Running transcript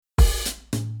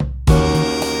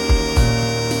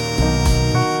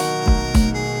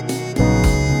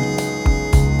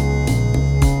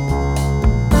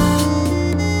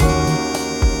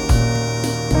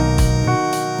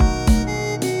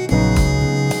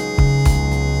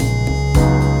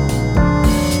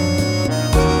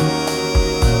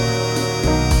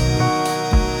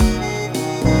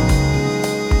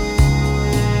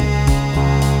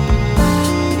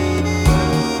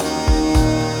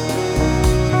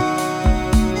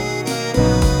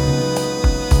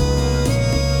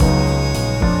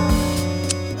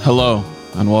Hello,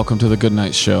 and welcome to the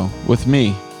Goodnight Show with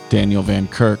me, Daniel Van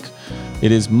Kirk. It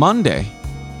is Monday,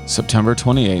 September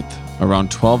 28th,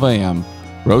 around 12 a.m.,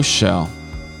 Rochelle,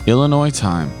 Illinois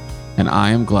time, and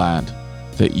I am glad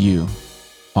that you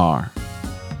are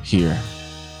here.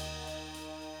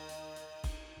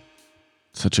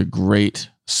 Such a great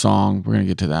song. We're going to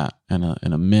get to that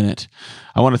in a minute.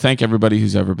 I want to thank everybody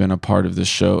who's ever been a part of this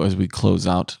show as we close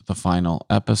out the final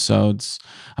episodes.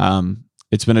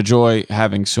 It's been a joy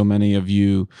having so many of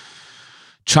you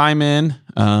chime in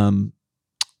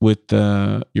with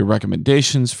your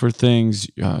recommendations for things,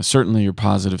 certainly your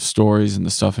positive stories and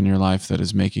the stuff in your life that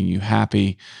is making you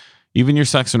happy, even your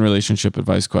sex and relationship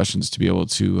advice questions, to be able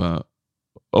to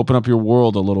open up your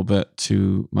world a little bit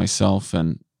to myself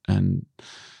and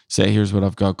say, here's what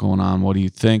I've got going on. What do you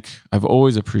think? I've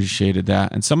always appreciated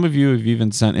that. And some of you have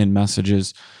even sent in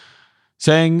messages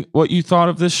saying what you thought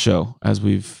of this show as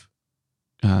we've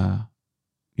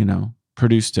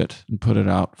produced it and put it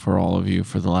out for all of you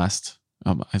for the last,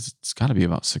 it's got to be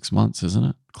about 6 months, isn't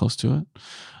it? Close to it.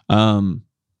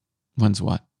 When's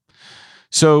what?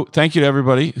 So thank you to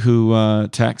everybody who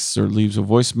texts or leaves a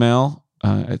voicemail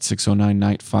at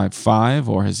 609-NIGHT-55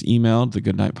 or has emailed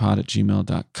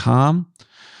thegoodnightpod@gmail.com.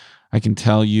 I can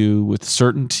tell you with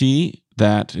certainty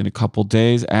that in a couple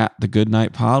days at The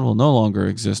Goodnight Pod will no longer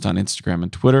exist on Instagram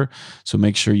and Twitter. So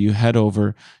make sure you head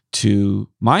over to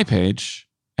my page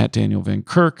at Daniel Van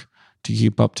Kirk to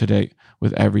keep up to date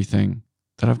with everything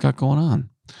that I've got going on.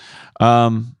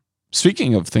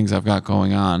 Speaking of things I've got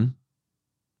going on,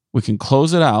 we can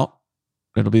close it out.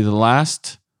 It'll be the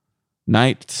last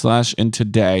night / into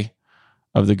day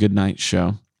of the Goodnight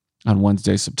Show on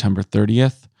Wednesday, September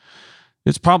 30th.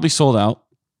 It's probably sold out,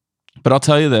 but I'll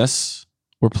tell you this.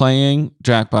 We're playing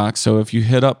Jackbox, so if you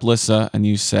hit up Lissa and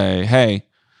you say, hey,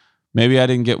 maybe I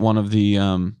didn't get one of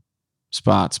the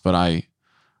spots, but I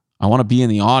want to be in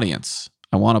the audience.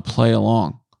 I want to play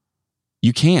along.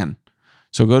 You can.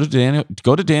 So go to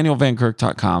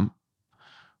danielvankirk.com,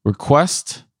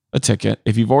 request a ticket.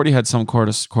 If you've already had some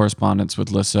correspondence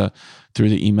with Lissa through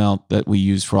the email that we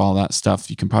use for all that stuff,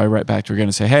 you can probably write back to her again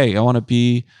and say, hey, I want to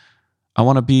be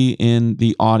in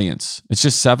the audience. It's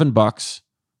just $7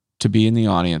 to be in the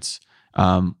audience.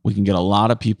 We can get a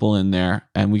lot of people in there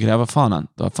and we could have a fun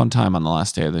time on the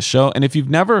last day of the show. And if you've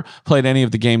never played any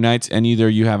of the game nights and either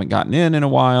you haven't gotten in a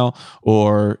while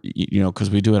or, because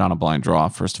we do it on a blind draw,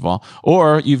 first of all,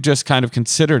 or you've just kind of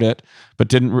considered it,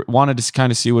 but wanted to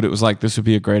kind of see what it was like, this would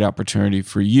be a great opportunity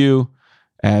for you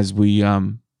as we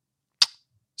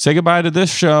say goodbye to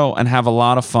this show and have a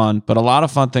lot of fun, but a lot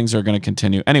of fun things are going to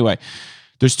continue. Anyway,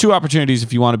 there's two opportunities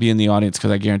if you want to be in the audience,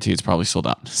 because I guarantee it's probably sold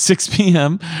out. 6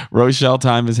 p.m. Rochelle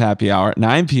time is happy hour.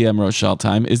 9 p.m. Rochelle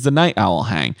time is the Night Owl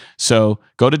Hang. So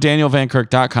go to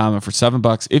danielvankirk.com, and for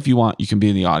 $7, if you want, you can be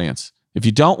in the audience. If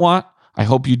you don't want, I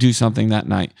hope you do something that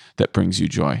night that brings you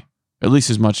joy. At least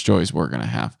as much joy as we're going to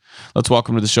have. Let's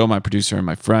welcome to the show my producer and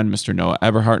my friend, Mr. Noah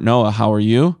Eberhardt. Noah, how are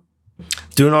you?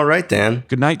 Doing all right, Dan.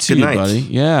 Good night to you, buddy.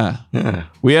 Yeah.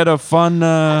 We had a fun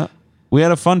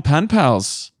pen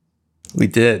pals. We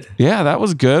did. Yeah, that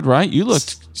was good, right? You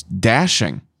looked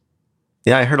dashing.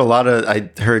 Yeah, I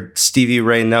heard Stevie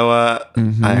Ray Noah.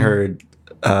 Mm-hmm. I heard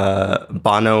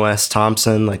Bono S.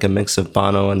 Thompson, like a mix of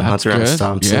Bono and Hunter S.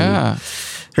 Thompson. Yeah.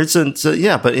 Heard some,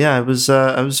 I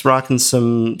was rocking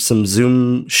some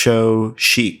Zoom show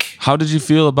chic. How did you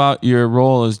feel about your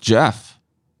role as Jeff?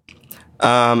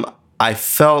 I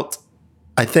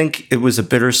think it was a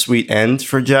bittersweet end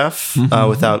for Jeff,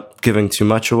 without giving too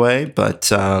much away.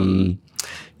 But, I'm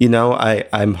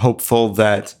hopeful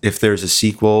that if there's a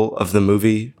sequel of the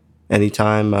movie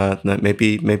anytime, that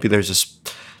maybe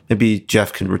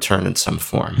Jeff can return in some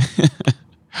form.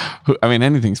 I mean,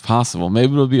 anything's possible.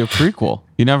 Maybe it'll be a prequel.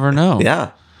 You never know.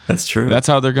 Yeah, that's true. That's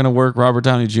how they're going to work Robert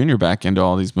Downey Jr. back into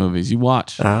all these movies. You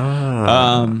watch.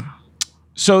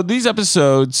 So these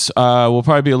episodes will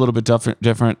probably be a little bit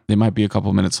different. They might be a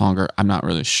couple minutes longer. I'm not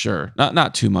really sure.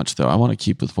 Not too much, though. I want to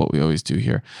keep with what we always do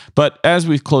here. But as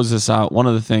we close this out, one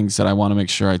of the things that I want to make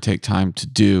sure I take time to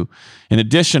do, in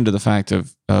addition to the fact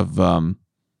of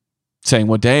saying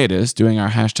what day it is, doing our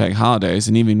hashtag holidays,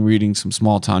 and even reading some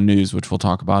small town news, which we'll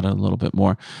talk about a little bit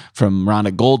more, from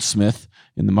Rhonda Goldsmith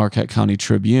in the Marquette County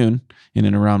Tribune, in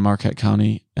and around Marquette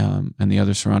County and the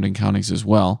other surrounding counties as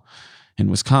well, in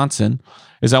Wisconsin,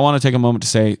 is I want to take a moment to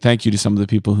say thank you to some of the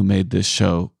people who made this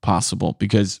show possible,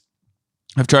 because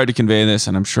I've tried to convey this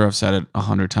and I'm sure I've said it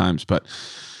 100 times, but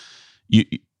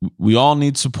we all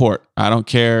need support. I don't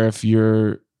care if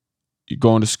you're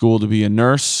going to school to be a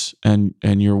nurse and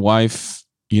your wife,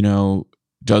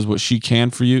 does what she can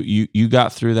for you. You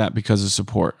got through that because of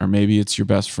support, or maybe it's your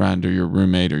best friend or your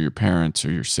roommate or your parents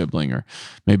or your sibling, or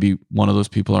maybe one of those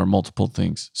people are multiple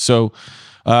things. So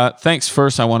thanks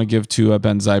first I want to give to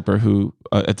Ben Zyper, who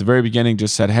at the very beginning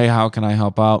just said, hey, how can I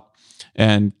help out?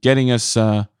 And getting us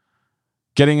started.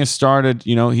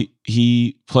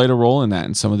 He played a role in that,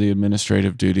 in some of the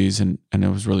administrative duties, and it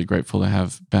was really grateful to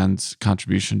have Ben's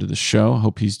contribution to the show. I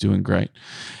hope he's doing great.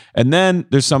 And then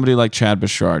there's somebody like Chad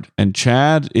Bouchard. And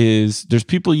there's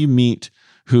people you meet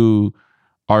who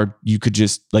you could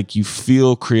just, like, you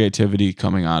feel creativity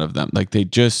coming out of them. Like, they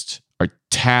just are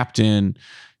tapped in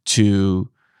to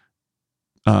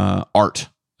art.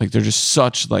 Like, they're just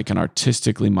such like an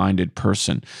artistically minded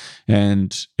person.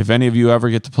 And if any of you ever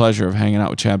get the pleasure of hanging out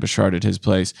with Chad Bouchard at his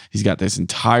place, he's got this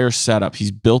entire setup.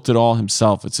 He's built it all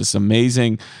himself. It's this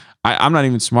amazing. I'm not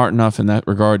even smart enough in that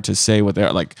regard to say what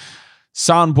they're like.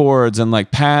 Soundboards and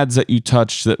like pads that you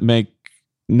touch that make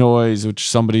noise, which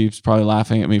somebody's probably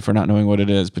laughing at me for not knowing what it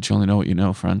is, but you only know what you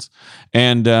know, friends.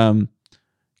 And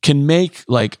can make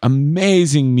like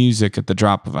amazing music at the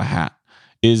drop of a hat.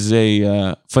 Is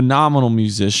a phenomenal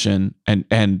musician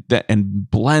and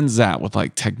blends that with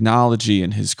like technology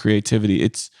and his creativity.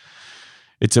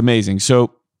 It's amazing.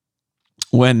 So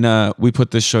when we put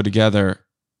this show together,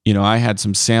 I had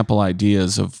some sample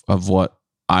ideas of what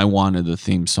I wanted the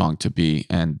theme song to be,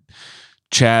 and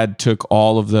Chad took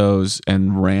all of those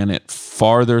and ran it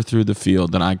farther through the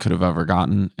field than I could have ever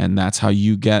gotten. And that's how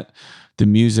you get the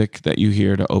music that you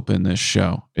hear to open this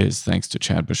show, is thanks to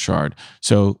Chad Bouchard.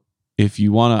 So if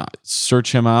you want to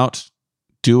search him out,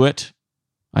 do it.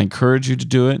 I encourage you to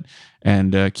do it,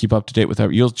 and keep up to date with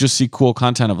that. You'll just see cool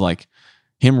content of like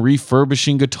him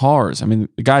refurbishing guitars. I mean,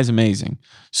 the guy's amazing.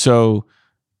 So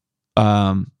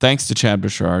thanks to Chad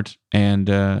Bouchard,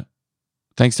 and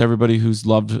thanks to everybody who's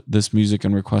loved this music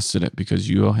and requested it, because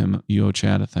you owe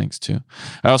Chad a thanks too.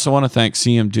 I also want to thank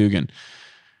CM Dugan.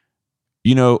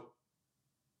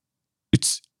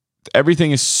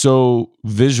 Everything is so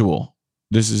visual.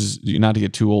 This is not to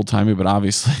get too old timey, but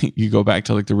obviously you go back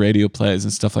to like the radio plays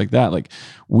and stuff like that. Like,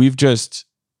 we've just,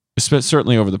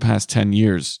 certainly over the past 10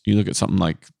 years, you look at something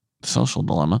like Social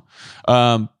Dilemma.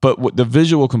 But what the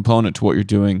visual component to what you're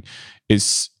doing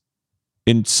is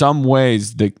in some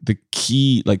ways the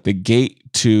key, like the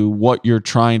gate to what you're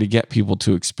trying to get people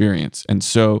to experience. And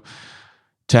so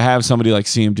to have somebody like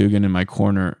CM Dugan in my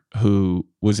corner who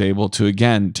was able to,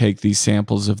 again, take these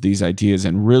samples of these ideas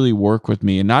and really work with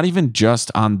me, and not even just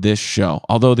on this show,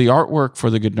 although the artwork for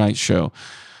the Goodnight Show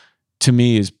to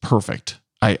me is perfect.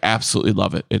 I absolutely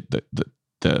love it.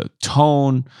 The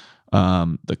tone,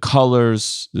 the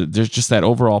colors, there's just that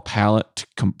overall palette,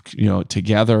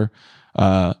 together,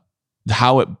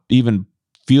 how it even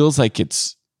feels like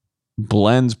it's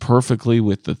blends perfectly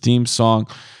with the theme song.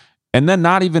 And then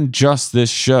not even just this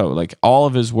show, like all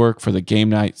of his work for the game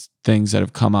night things that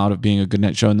have come out of being a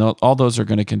Goodnight Show. And all those are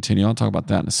going to continue. I'll talk about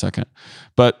that in a second.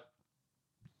 But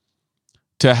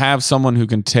to have someone who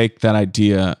can take that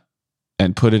idea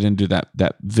and put it into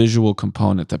that visual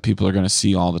component that people are going to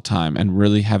see all the time and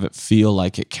really have it feel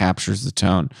like it captures the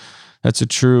tone, that's a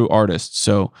true artist.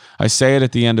 So I say it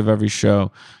at the end of every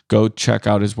show. Go check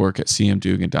out his work at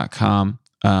cmdugan.com.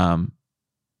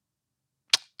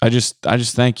 I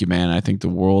just thank you, man. I think the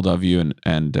world of you,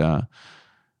 and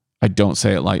I don't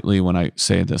say it lightly when I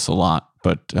say this a lot,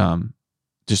 but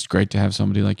just great to have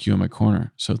somebody like you in my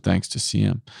corner. So thanks to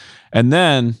CM. And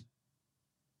then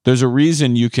there's a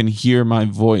reason you can hear my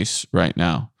voice right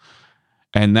now,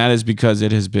 and that is because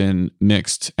it has been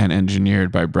mixed and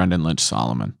engineered by Brendan Lynch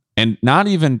Solomon. And not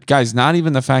even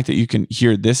the fact that you can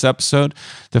hear this episode,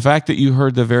 the fact that you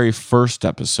heard the very first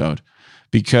episode,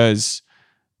 because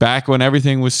back when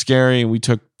everything was scary and we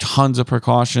took tons of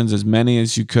precautions, as many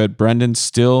as you could, Brendan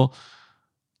still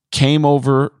came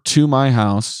over to my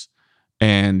house,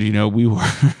 and we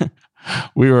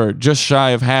were just shy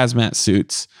of hazmat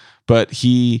suits, but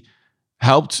he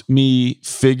helped me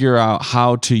figure out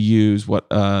how to use what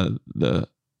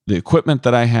the equipment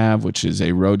that I have, which is a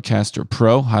Rodecaster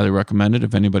Pro, highly recommended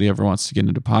if anybody ever wants to get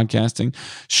into podcasting.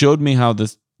 Showed me how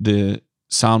the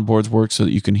soundboards work so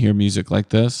that you can hear music like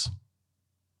this.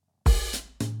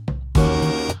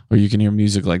 Or you can hear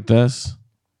music like this.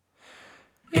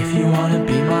 If you want to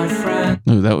be my friend.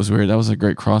 Ooh, that was weird. That was a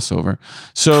great crossover.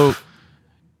 So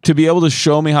to be able to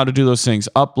show me how to do those things,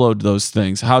 upload those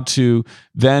things, how to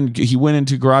then, he went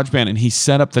into GarageBand and he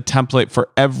set up the template for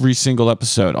every single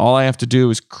episode. All I have to do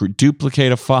is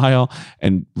duplicate a file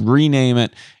and rename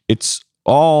it. It's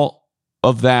all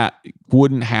of that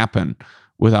wouldn't happen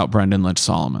without Brendan Lynch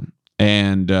Solomon.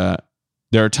 And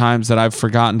There are times that I've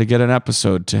forgotten to get an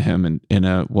episode to him in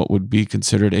a what would be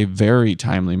considered a very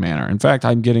timely manner. In fact,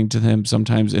 I'm getting to him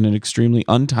sometimes in an extremely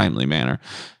untimely manner.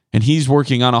 And he's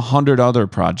working on 100 other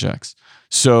projects.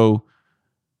 So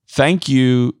thank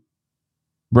you,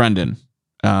 Brendan.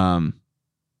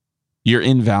 You're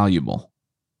invaluable.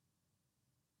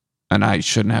 And I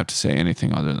shouldn't have to say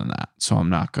anything other than that. So I'm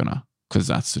not gonna, because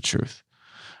that's the truth.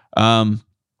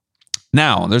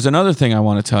 Now, there's another thing I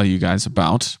want to tell you guys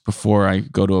about before I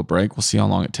go to a break. We'll see how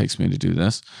long it takes me to do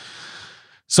this.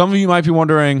 Some of you might be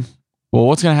wondering, well,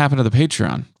 what's going to happen to the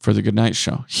Patreon for the Good Night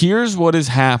Show? Here's what is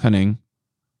happening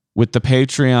with the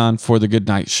Patreon for the Good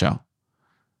Night Show.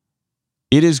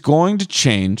 It is going to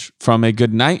change from a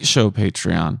Good Night Show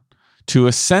Patreon to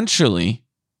essentially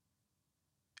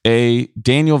a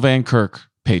Daniel Van Kirk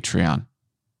Patreon.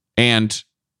 And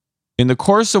in the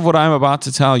course of what I'm about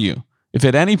to tell you, if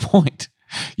at any point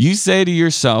you say to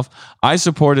yourself, I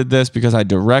supported this because I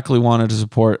directly wanted to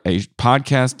support a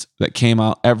podcast that came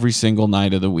out every single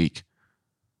night of the week,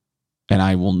 and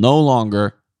I will no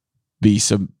longer be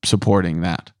supporting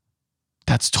that,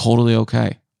 that's totally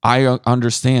okay. I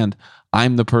understand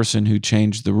I'm the person who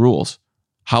changed the rules.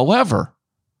 However,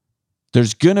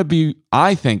 there's going to be,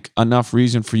 I think, enough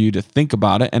reason for you to think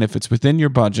about it. And if it's within your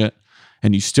budget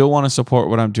and you still want to support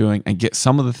what I'm doing and get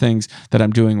some of the things that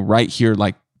I'm doing right here,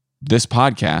 like this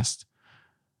podcast,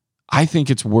 I think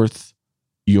it's worth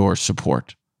your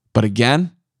support. But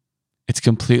again, it's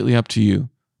completely up to you.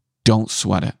 Don't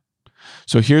sweat it.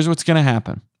 So here's what's going to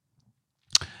happen.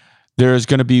 There's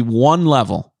going to be one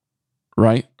level,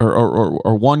 right?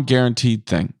 Or one guaranteed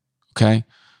thing. Okay.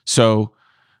 So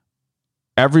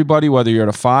everybody, whether you're at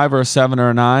a 5 or a 7 or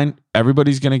a 9,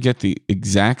 everybody's going to get the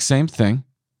exact same thing.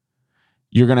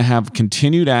 You're going to have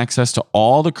continued access to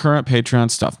all the current Patreon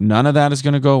stuff. None of that is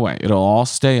going to go away. It'll all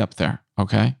stay up there.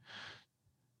 Okay.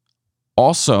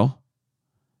 Also,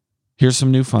 here's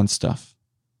some new fun stuff.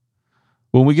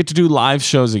 When we get to do live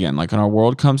shows again, like when our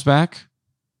world comes back,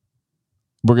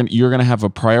 you're going to have a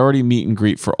priority meet and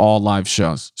greet for all live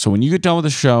shows. So when you get done with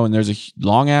the show and there's a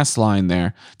long ass line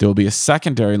there will be a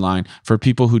secondary line for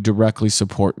people who directly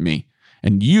support me.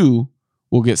 And you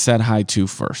will get said hi to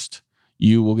first.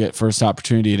 You will get first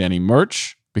opportunity at any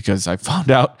merch, because I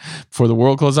found out before the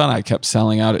world closed down, I kept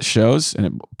selling out at shows, and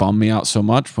it bummed me out so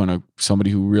much when somebody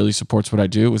who really supports what I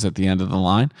do was at the end of the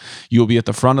line. You will be at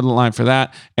the front of the line for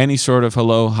that. Any sort of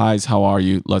hello, hi's, how are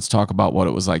you? Let's talk about what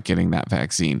it was like getting that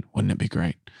vaccine. Wouldn't it be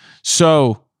great?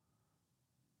 So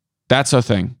that's a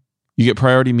thing. You get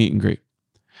priority meet and greet.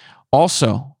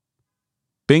 Also,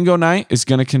 bingo night is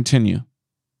going to continue.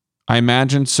 I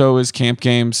imagine so is camp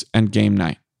games and game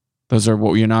night. Those are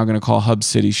what you're now going to call Hub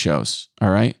City shows. All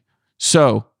right.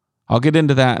 So I'll get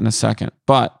into that in a second.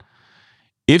 But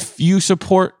if you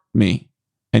support me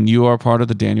and you are part of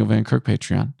the Daniel Van Kirk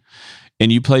Patreon and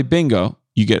you play bingo,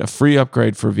 you get a free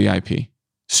upgrade for VIP.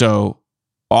 So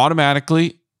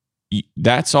automatically,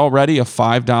 that's already a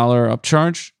 $5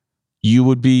 upcharge.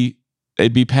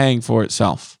 It'd be paying for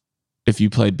itself if you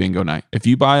played bingo night. If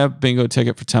you buy a bingo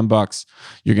ticket for $10,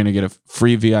 you're going to get a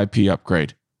free VIP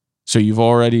upgrade. So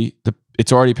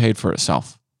it's already paid for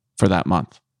itself for that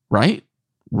month, right?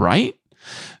 Right?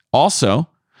 Also,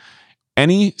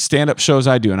 any stand-up shows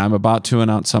I do, and I'm about to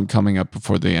announce some coming up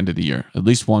before the end of the year, at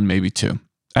least one, maybe two.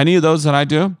 Any of those that I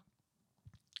do,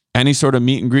 any sort of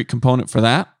meet and greet component for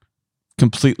that,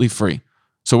 completely free.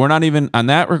 So we're not even, on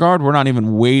that regard, we're not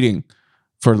even waiting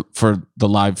for the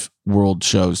live world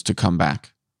shows to come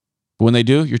back. But when they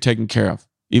do, you're taken care of.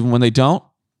 Even when they don't,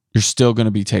 you're still going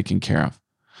to be taken care of.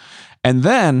 And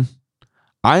then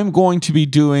I'm going to be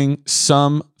doing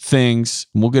some things,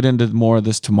 and we'll get into more of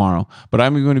this tomorrow, but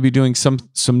I'm going to be doing some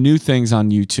new things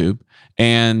on YouTube,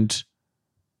 and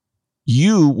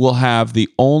you will have the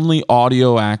only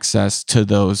audio access to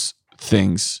those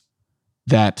things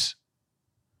that,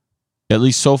 at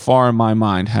least so far in my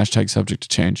mind, #subject to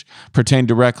change, pertain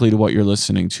directly to what you're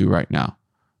listening to right now.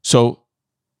 So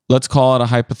let's call it a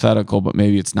hypothetical, but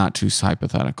maybe it's not too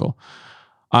hypothetical.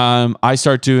 I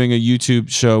start doing a YouTube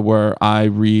show where I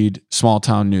read small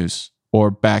town news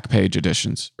or back page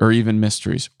editions or even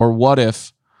mysteries. Or what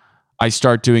if I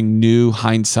start doing new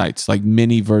hindsights, like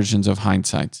mini versions of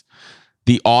hindsights?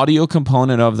 The audio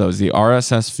component of those, the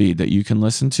RSS feed that you can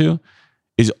listen to,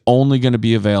 is only going to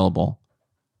be available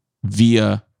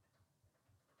via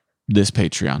this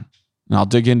Patreon. And I'll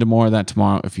dig into more of that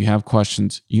tomorrow. If you have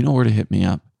questions, you know where to hit me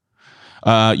up.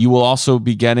 You will also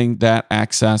be getting that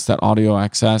access, that audio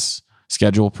access,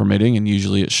 schedule permitting, and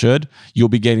usually it should. You'll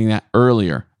be getting that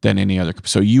earlier than any other.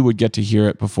 So you would get to hear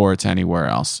it before it's anywhere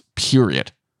else,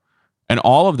 period. And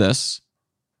all of this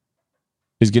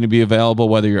is going to be available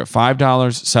whether you're at $5,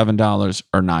 $7,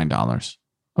 or $9.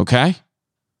 Okay?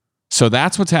 So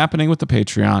that's what's happening with the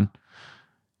Patreon.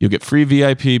 You'll get free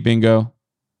VIP bingo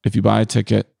if you buy a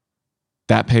ticket.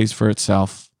 That pays for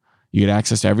itself. You get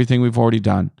access to everything we've already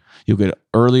done. You'll get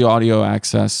early audio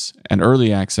access and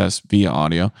early access via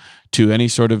audio to any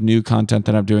sort of new content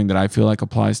that I'm doing that I feel like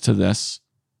applies to this.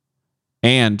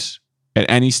 And at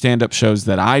any stand-up shows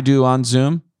that I do on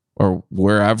Zoom or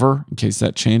wherever, in case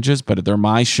that changes, but they're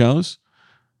my shows,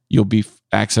 you'll be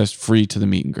accessed free to the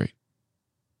meet and greet.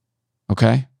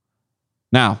 Okay?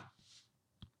 Now,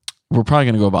 we're probably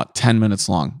going to go about 10 minutes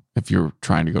long if you're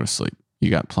trying to go to sleep. You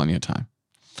got plenty of time.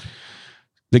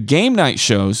 The game night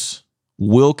shows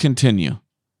will continue.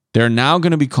 They're now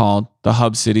going to be called the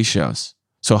Hub City shows.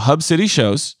 So Hub City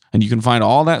shows, and you can find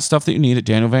all that stuff that you need at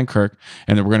Daniel Van Kirk,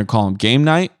 and then we're going to call them game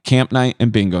night, camp night,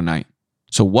 and bingo night.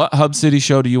 So what Hub City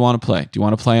show do you want to play? Do you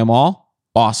want to play them all?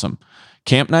 Awesome.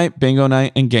 Camp night, bingo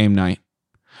night, and game night.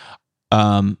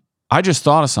 I just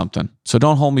thought of something, so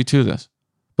don't hold me to this.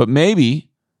 But maybe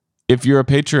if you're a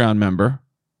Patreon member,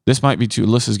 this might be too.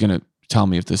 Alyssa's going to tell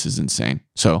me if this is insane.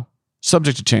 So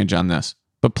subject to change on this,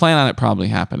 but plan on it probably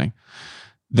happening.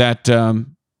 That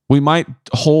we might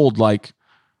hold like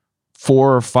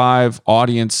 4 or 5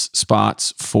 audience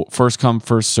spots for first come,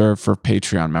 first serve for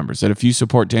Patreon members. That if you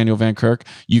support Daniel Van Kirk,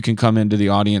 you can come into the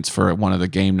audience for one of the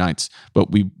game nights,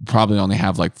 but we probably only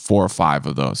have like 4 or 5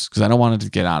 of those because I don't want it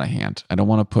to get out of hand. I don't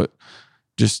want to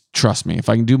just trust me. If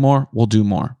I can do more, we'll do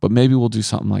more, but maybe we'll do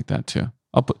something like that too.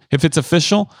 If it's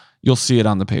official, you'll see it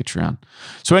on the Patreon.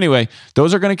 So anyway,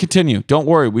 those are going to continue. Don't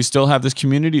worry. We still have this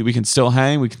community. We can still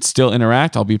hang. We can still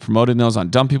interact. I'll be promoting those on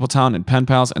Dumb People Town and Pen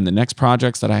Pals and the next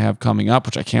projects that I have coming up,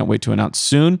 which I can't wait to announce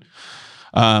soon.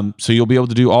 So you'll be able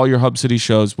to do all your Hub City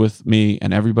shows with me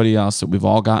and everybody else that we've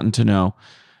all gotten to know.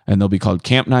 And they'll be called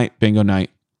Camp Night, Bingo Night,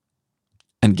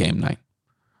 and Game Night.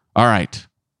 All right.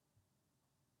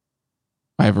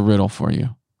 I have a riddle for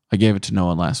you. I gave it to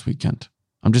Noah last weekend.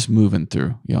 I'm just moving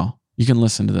through, y'all. You can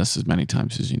listen to this as many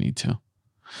times as you need to.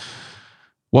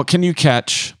 What can you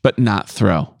catch but not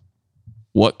throw?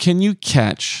 What can you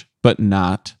catch but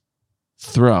not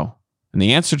throw? And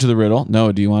the answer to the riddle,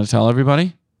 Noah, do you want to tell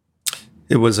everybody?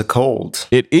 It was a cold.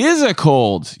 It is a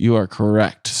cold. You are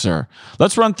correct, sir.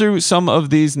 Let's run through some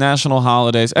of these national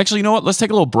holidays. Actually, you know what? Let's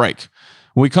take a little break.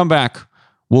 When we come back,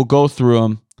 we'll go through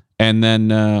them and then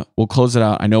we'll close it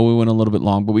out. I know we went a little bit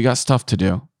long, but we got stuff to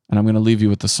do. And I'm going to leave you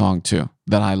with the song too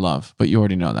that I love, but you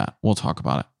already know that. We'll talk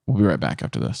about it. We'll be right back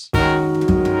after this.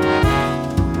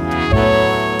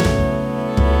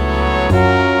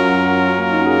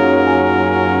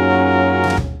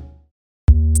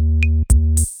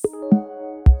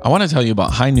 I want to tell you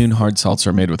about High Noon Hard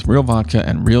Seltzer made with real vodka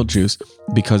and real juice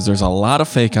because there's a lot of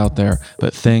fake out there,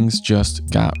 but things just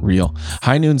got real.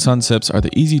 High Noon Sun Sips are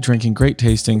the easy drinking, great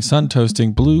tasting, sun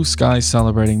toasting, blue sky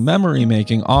celebrating, memory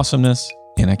making awesomeness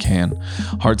in a can.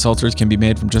 Hard seltzers can be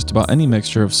made from just about any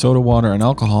mixture of soda water and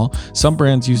alcohol. Some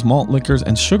brands use malt liquors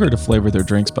and sugar to flavor their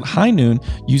drinks, but High Noon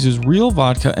uses real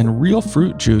vodka and real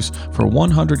fruit juice for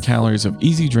 100 calories of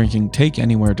easy drinking, take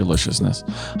anywhere deliciousness.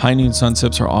 High Noon Sun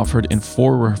Sips are offered in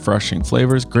 4 refreshing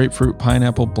flavors: grapefruit,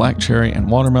 pineapple, black cherry, and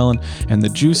watermelon, and the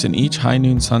juice in each High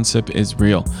Noon Sun Sip is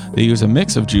real. They use a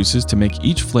mix of juices to make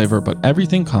each flavor, but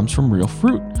everything comes from real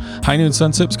fruit. High Noon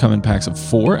Sun Sips come in packs of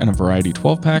 4 and a variety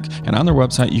 12-pack, and on their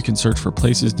website you can search for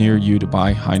places near you to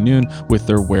buy High Noon with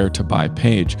their Where to Buy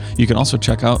page. You can also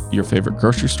check out your favorite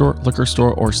grocery store, liquor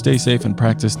store, or stay safe and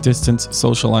practice distance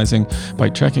socializing by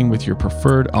checking with your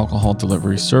preferred alcohol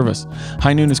delivery service.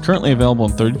 High Noon is currently available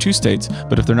in 32 states,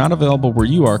 but if they're not available where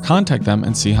you are, contact them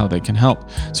and see how they can help.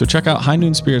 So check out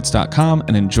highnoonspirits.com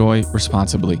and enjoy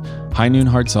responsibly. High Noon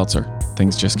Hard Seltzer.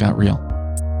 Things just got real.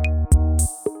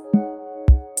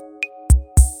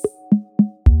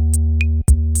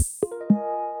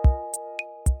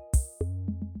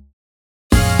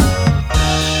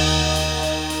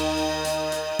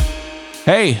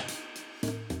 Hey,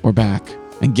 we're back.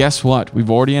 And guess what? We've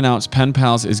already announced Pen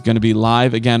Pals is going to be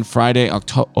live again Friday,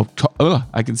 October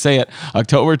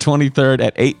 23rd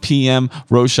at 8 p.m.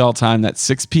 Rochelle time. That's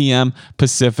 6 p.m.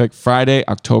 Pacific, Friday,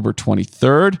 October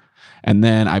 23rd. And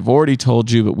then I've already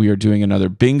told you, but we are doing another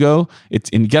bingo.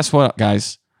 And guess what,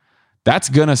 guys? That's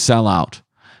going to sell out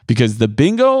because the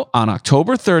bingo on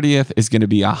October 30th is going to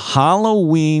be a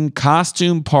Halloween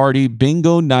costume party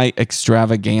bingo night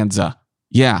extravaganza.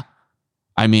 Yeah.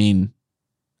 I mean,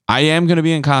 I am going to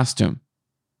be in costume.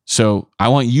 So I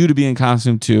want you to be in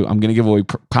costume too. I'm going to give away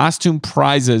costume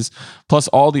prizes plus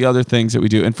all the other things that we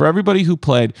do. And for everybody who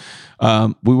played,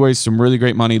 we raised some really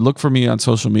great money. Look for me on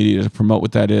social media to promote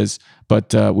what that is.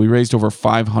 But we raised over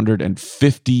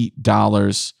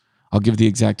 $550. I'll give the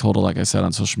exact total, like I said,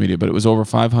 on social media, but it was over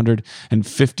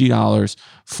 $550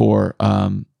 for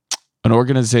an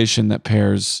organization that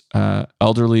pairs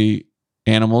elderly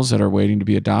animals that are waiting to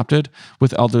be adopted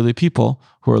with elderly people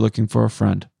who are looking for a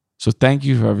friend. So thank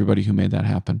you for everybody who made that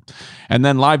happen. And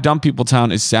then Live Dumb People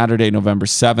Town is Saturday, November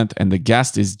 7th, and the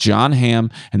guest is John Hamm,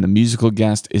 and the musical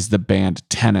guest is the band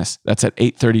Tennis. That's at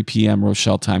 8:30 p.m.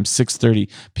 Rochelle time, 6:30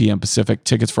 p.m. Pacific.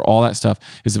 Tickets for all that stuff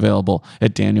is available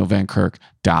at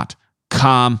danielvankirk.com.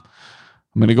 I'm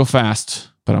going to go fast,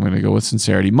 but I'm going to go with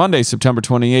sincerity. Monday, September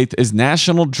 28th is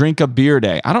National Drink a Beer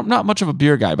Day. I'm not much of a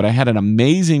beer guy, but I had an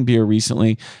amazing beer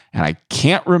recently, and I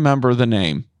can't remember the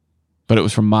name, but it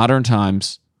was from Modern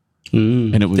Times.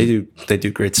 And it was, they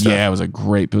do great stuff. Yeah, it was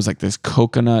like this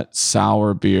coconut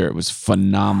sour beer. It was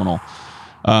phenomenal.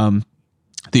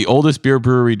 The oldest beer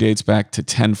brewery dates back to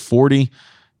 1040,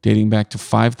 dating back to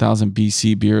 5000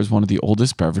 BC. Beer is one of the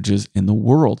oldest beverages in the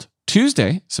world.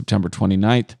 Tuesday, September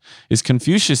 29th, is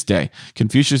Confucius Day.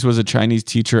 Confucius was a Chinese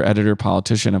teacher, editor,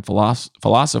 politician, and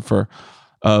philosopher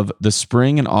of the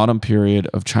spring and autumn period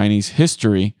of Chinese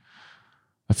history.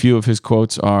 A few of his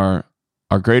quotes are,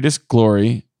 "Our greatest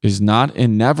glory is not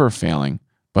in never failing,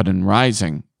 but in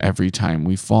rising every time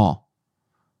we fall.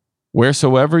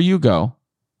 Wheresoever you go,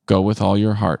 go with all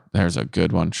your heart." There's a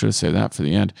good one. Should have said that for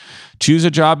the end. "Choose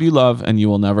a job you love, and you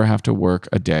will never have to work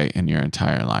a day in your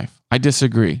entire life." I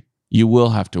disagree. You will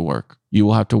have to work. You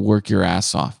will have to work your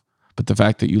ass off. But the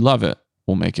fact that you love it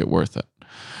will make it worth it.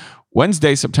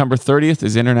 Wednesday, September 30th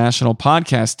is International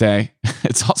Podcast Day.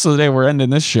 It's also the day we're ending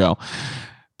this show.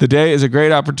 The day is a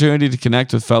great opportunity to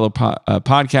connect with fellow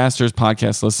podcasters,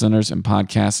 podcast listeners, and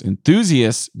podcast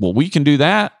enthusiasts. Well, we can do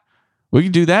that. We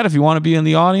can do that if you want to be in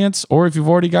the audience or if you've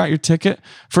already got your ticket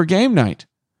for game night.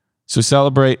 So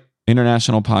celebrate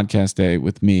International Podcast Day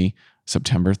with me,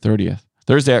 September 30th.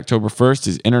 Thursday, October 1st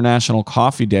is International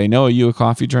Coffee Day. Noah, you a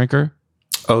coffee drinker?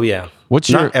 Oh, yeah.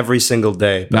 Not every single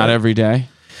day. Not every day?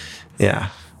 Yeah.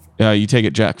 You take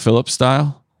it Jack Phillips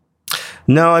style?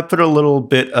 No, I put a little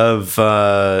bit of,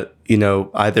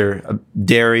 either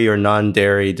dairy or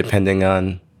non-dairy, depending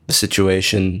on the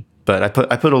situation. But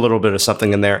I put a little bit of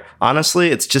something in there. Honestly,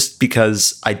 it's just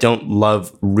because I don't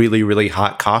love really, really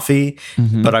hot coffee,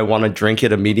 but I want to drink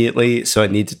it immediately. So I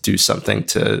need to do something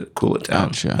to cool it down.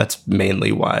 Gotcha. That's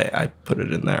mainly why I put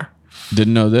it in there.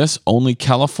 Didn't know this. Only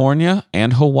California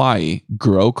and Hawaii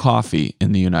grow coffee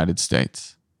in the United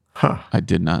States. Huh. I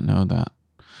did not know that.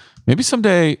 Maybe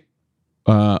someday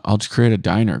I'll just create a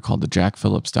diner called the Jack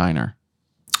Phillips Diner.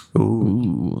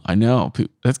 Ooh, I know.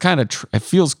 That's kind of, it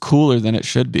feels cooler than it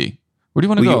should be. Where do you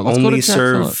want to go? Let's go to Jack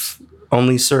Phillips.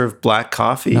 Only serve black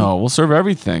coffee? No, we'll serve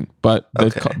everything. But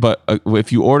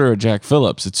if you order a Jack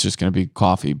Phillips, it's just going to be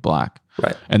coffee black.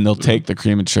 Right. And they'll take the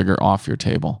cream and sugar off your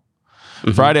table.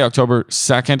 Friday, October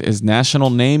 2nd is National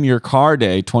Name Your Car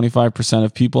Day. 25%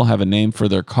 of people have a name for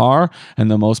their car, and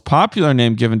the most popular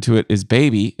name given to it is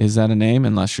Baby. Is that a name?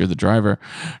 Unless you're the driver.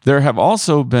 There have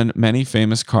also been many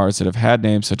famous cars that have had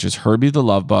names such as Herbie the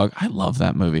Love Bug. I love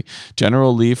that movie.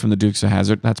 General Lee from the Dukes of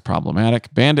Hazzard. That's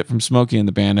problematic. Bandit from Smokey and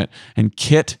the Bandit. And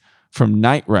Kit from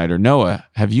Knight Rider. Noah,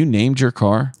 have you named your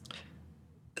car?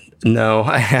 No,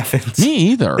 I haven't. Me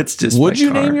either. It's just Would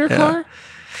you name your car?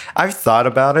 I've thought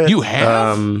about it. You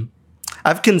have?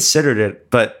 I've considered it,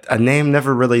 but a name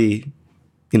never really,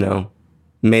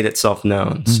 made itself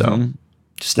known. So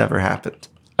just never happened.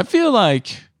 I feel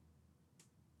like,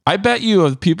 I bet you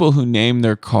of people who name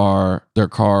their car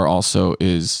also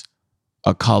is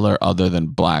a color other than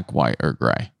black, white, or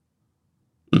gray.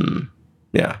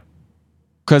 Yeah.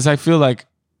 Because I feel like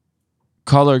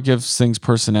color gives things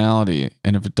personality.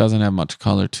 And if it doesn't have much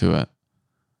color to it,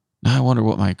 now I wonder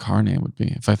what my car name would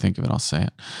be. If I think of it, I'll say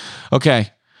it.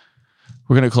 Okay.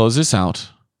 We're going to close this out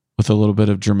with a little bit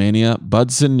of Germania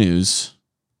Budson news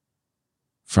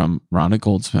from Rhonda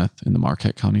Goldsmith in the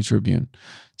Marquette County Tribune,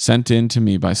 sent in to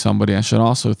me by somebody I should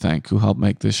also thank who helped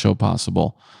make this show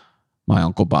possible, my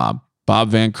Uncle Bob. Bob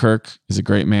Van Kirk is a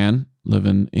great man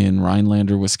living in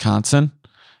Rhinelander, Wisconsin.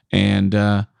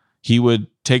 And he would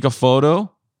take a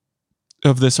photo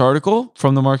of this article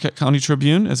from the Marquette County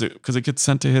Tribune because it gets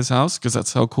sent to his house because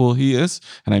that's how cool he is.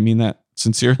 And I mean that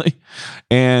sincerely.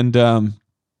 And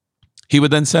he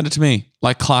would then send it to me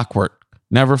like clockwork,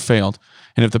 never failed.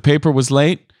 And if the paper was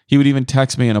late, he would even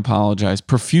text me and apologize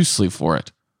profusely for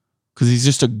it because he's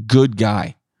just a good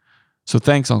guy. So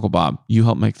thanks, Uncle Bob. You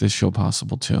helped make this show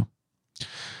possible too.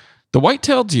 The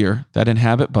white-tailed deer that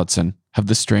inhabit Butson have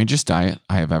the strangest diet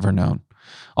I have ever known.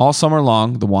 All summer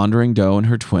long, the wandering doe and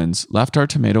her twins left our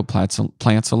tomato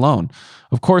plants alone.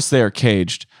 Of course, they are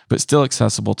caged, but still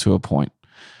accessible to a point.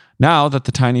 Now that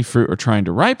the tiny fruit are trying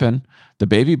to ripen, the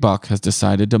baby buck has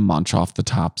decided to munch off the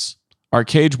tops. Our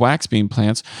cage wax bean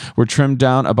plants were trimmed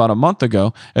down about a month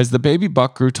ago as the baby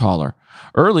buck grew taller.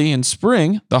 Early in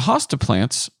spring, the hosta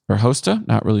plants, or hosta,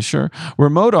 not really sure, were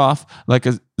mowed off like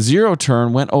a zero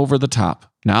turn went over the top.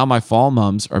 Now my fall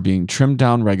mums are being trimmed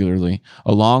down regularly,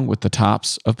 along with the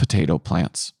tops of potato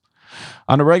plants.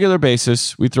 On a regular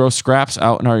basis, we throw scraps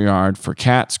out in our yard for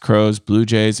cats, crows, blue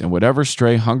jays, and whatever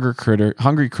stray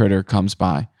hungry critter comes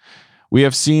by. We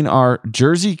have seen our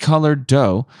jersey-colored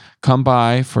doe come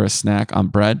by for a snack on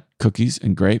bread, cookies,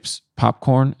 and grapes,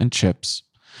 popcorn, and chips.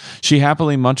 She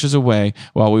happily munches away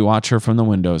while we watch her from the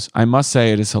windows. I must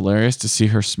say it is hilarious to see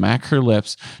her smack her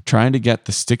lips trying to get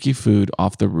the sticky food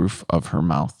off the roof of her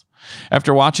mouth.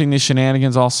 After watching these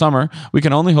shenanigans all summer, we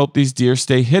can only hope these deer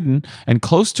stay hidden and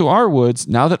close to our woods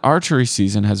now that archery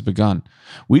season has begun.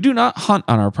 We do not hunt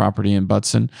on our property in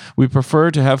Butson. We prefer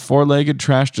to have four-legged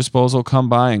trash disposal come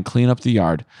by and clean up the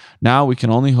yard. Now we can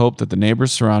only hope that the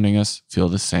neighbors surrounding us feel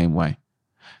the same way.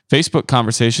 Facebook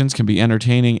conversations can be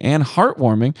entertaining and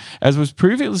heartwarming, as was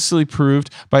previously proved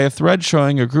by a thread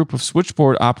showing a group of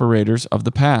switchboard operators of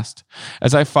the past.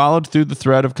 As I followed through the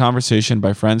thread of conversation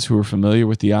by friends who were familiar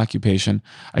with the occupation,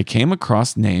 I came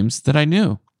across names that I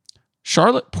knew.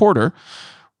 Charlotte Porter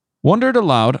wondered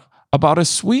aloud about a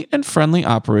sweet and friendly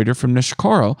operator from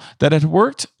Nishikoro that had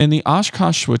worked in the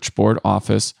Oshkosh switchboard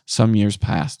office some years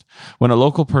past. When a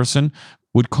local person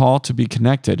would call to be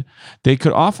connected, they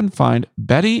could often find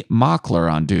Betty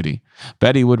Mockler on duty.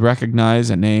 Betty would recognize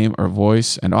a name or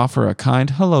voice and offer a kind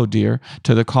 "hello, dear"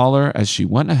 to the caller as she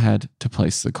went ahead to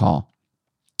place the call.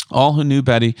 All who knew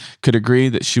Betty could agree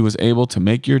that she was able to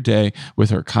make your day with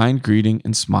her kind greeting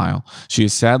and smile. She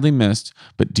is sadly missed,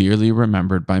 but dearly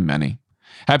remembered by many.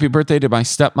 Happy birthday to my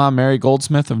stepmom, Mary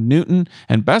Goldsmith of Newton,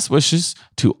 and best wishes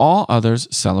to all others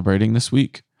celebrating this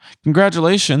week.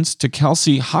 Congratulations to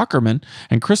Kelsey Hockerman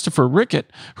and Christopher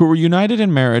Rickett, who were united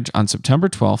in marriage on September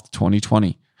 12th,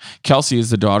 2020. Kelsey is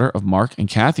the daughter of Mark and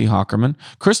Kathy Hockerman.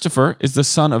 Christopher is the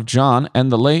son of John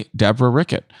and the late Deborah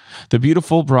Rickett. The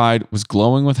beautiful bride was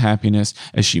glowing with happiness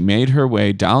as she made her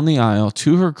way down the aisle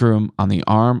to her groom on the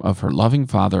arm of her loving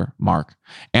father, Mark.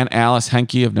 Aunt Alice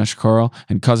Henke of Nishikoro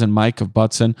and cousin Mike of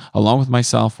Butson, along with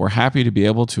myself, were happy to be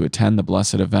able to attend the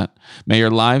blessed event. May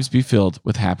your lives be filled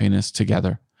with happiness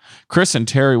together. Chris and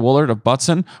Terry Woolard of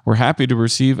Butson were happy to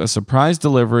receive a surprise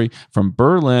delivery from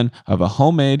Berlin of a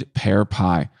homemade pear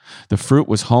pie. The fruit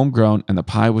was homegrown and the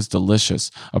pie was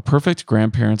delicious, a perfect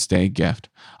Grandparents' Day gift.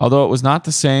 Although it was not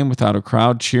the same without a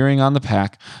crowd cheering on the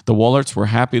Pack, the Woolards were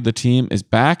happy the team is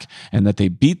back and that they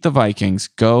beat the Vikings.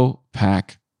 Go,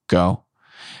 Pack, go.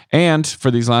 And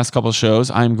for these last couple shows,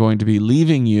 I'm going to be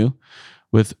leaving you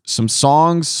with some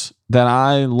songs that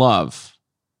I love.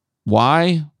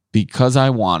 Why? Because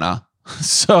I wanna.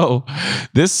 So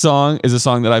this song is a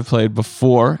song that I've played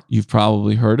before. You've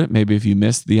probably heard it. Maybe if you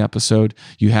missed the episode,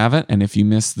 you haven't. And if you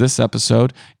missed this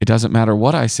episode, it doesn't matter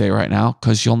what I say right now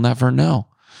because you'll never know.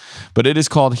 But it is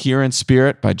called Here in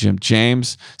Spirit by Jim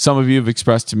James. Some of you have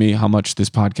expressed to me how much this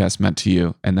podcast meant to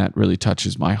you, and that really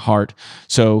touches my heart.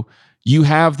 So you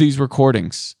have these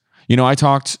recordings. You know, I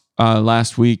talked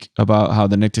last week about how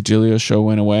the Nick DiGilio show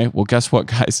went away. Well, guess what,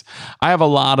 guys? I have a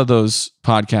lot of those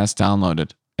podcasts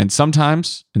downloaded. And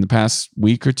sometimes in the past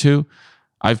week or two,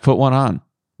 I've put one on,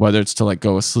 whether it's to like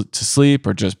go to sleep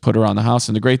or just put around the house.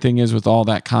 And the great thing is with all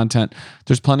that content,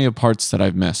 there's plenty of parts that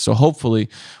I've missed. So hopefully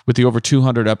with the over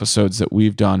 200 episodes that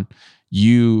we've done,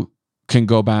 you can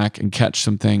go back and catch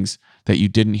some things that you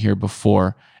didn't hear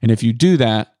before. And if you do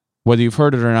that, whether you've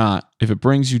heard it or not, if it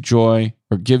brings you joy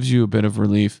or gives you a bit of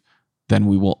relief, then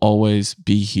we will always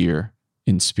be here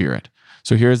in spirit.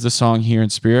 So here's the song Here in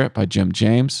Spirit by Jim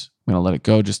James. I'm going to let it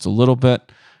go just a little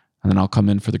bit, and then I'll come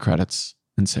in for the credits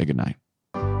and say goodnight.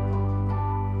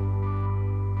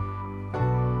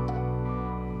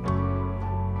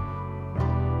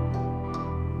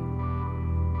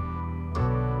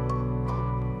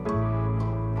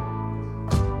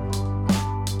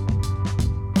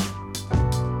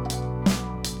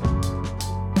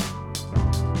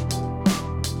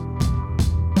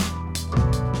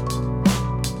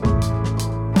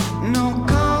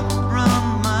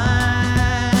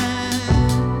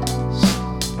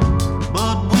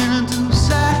 But when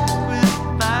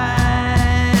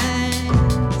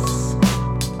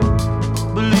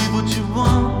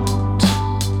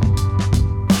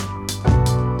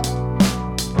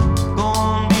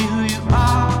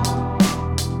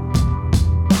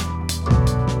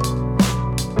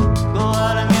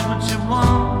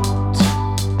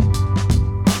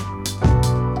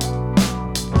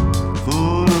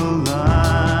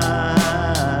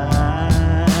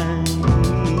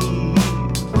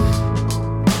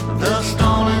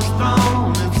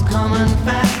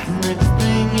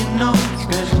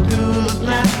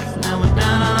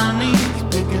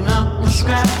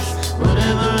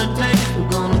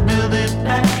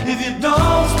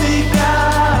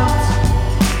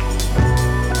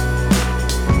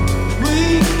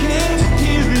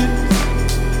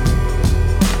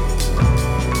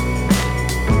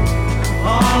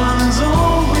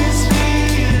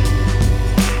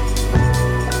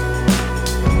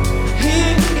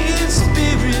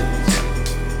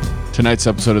Tonight's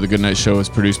episode of The Good Night Show was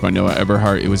produced by Noah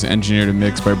Eberhart. It was engineered and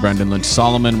mixed by Brendan Lynch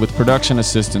Solomon with production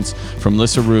assistance from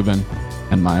Lissa Rubin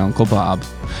and my Uncle Bob.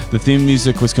 The theme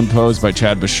music was composed by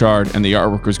Chad Bouchard and the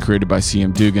artwork was created by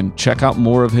CM Dugan. Check out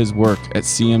more of his work at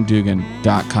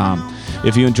cmdugan.com.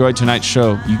 If you enjoyed tonight's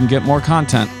show, you can get more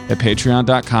content at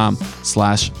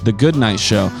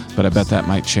patreon.com/thegoodnightshow, but I bet that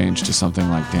might change to something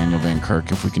like Daniel Van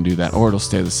Kirk if we can do that, or it'll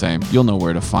stay the same. You'll know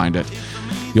where to find it.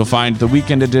 You'll find the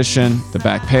weekend edition, the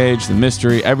back page, the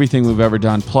mystery, everything we've ever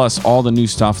done, plus all the new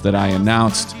stuff that I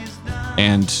announced.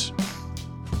 And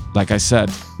like I said,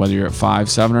 whether you're at 5,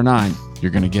 7, or 9,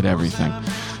 you're going to get everything.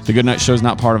 The Good Night Show is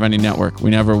not part of any network. We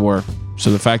never were.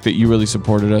 So the fact that you really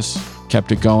supported us,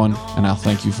 kept it going, and I'll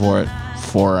thank you for it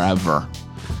forever.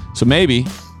 So maybe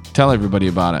tell everybody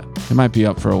about it. It might be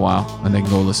up for a while, and they can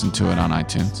go listen to it on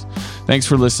iTunes. Thanks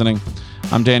for listening.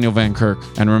 I'm Daniel Van Kirk,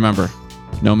 and remember,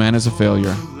 no man is a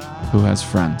failure who has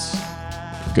friends.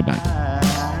 Good night.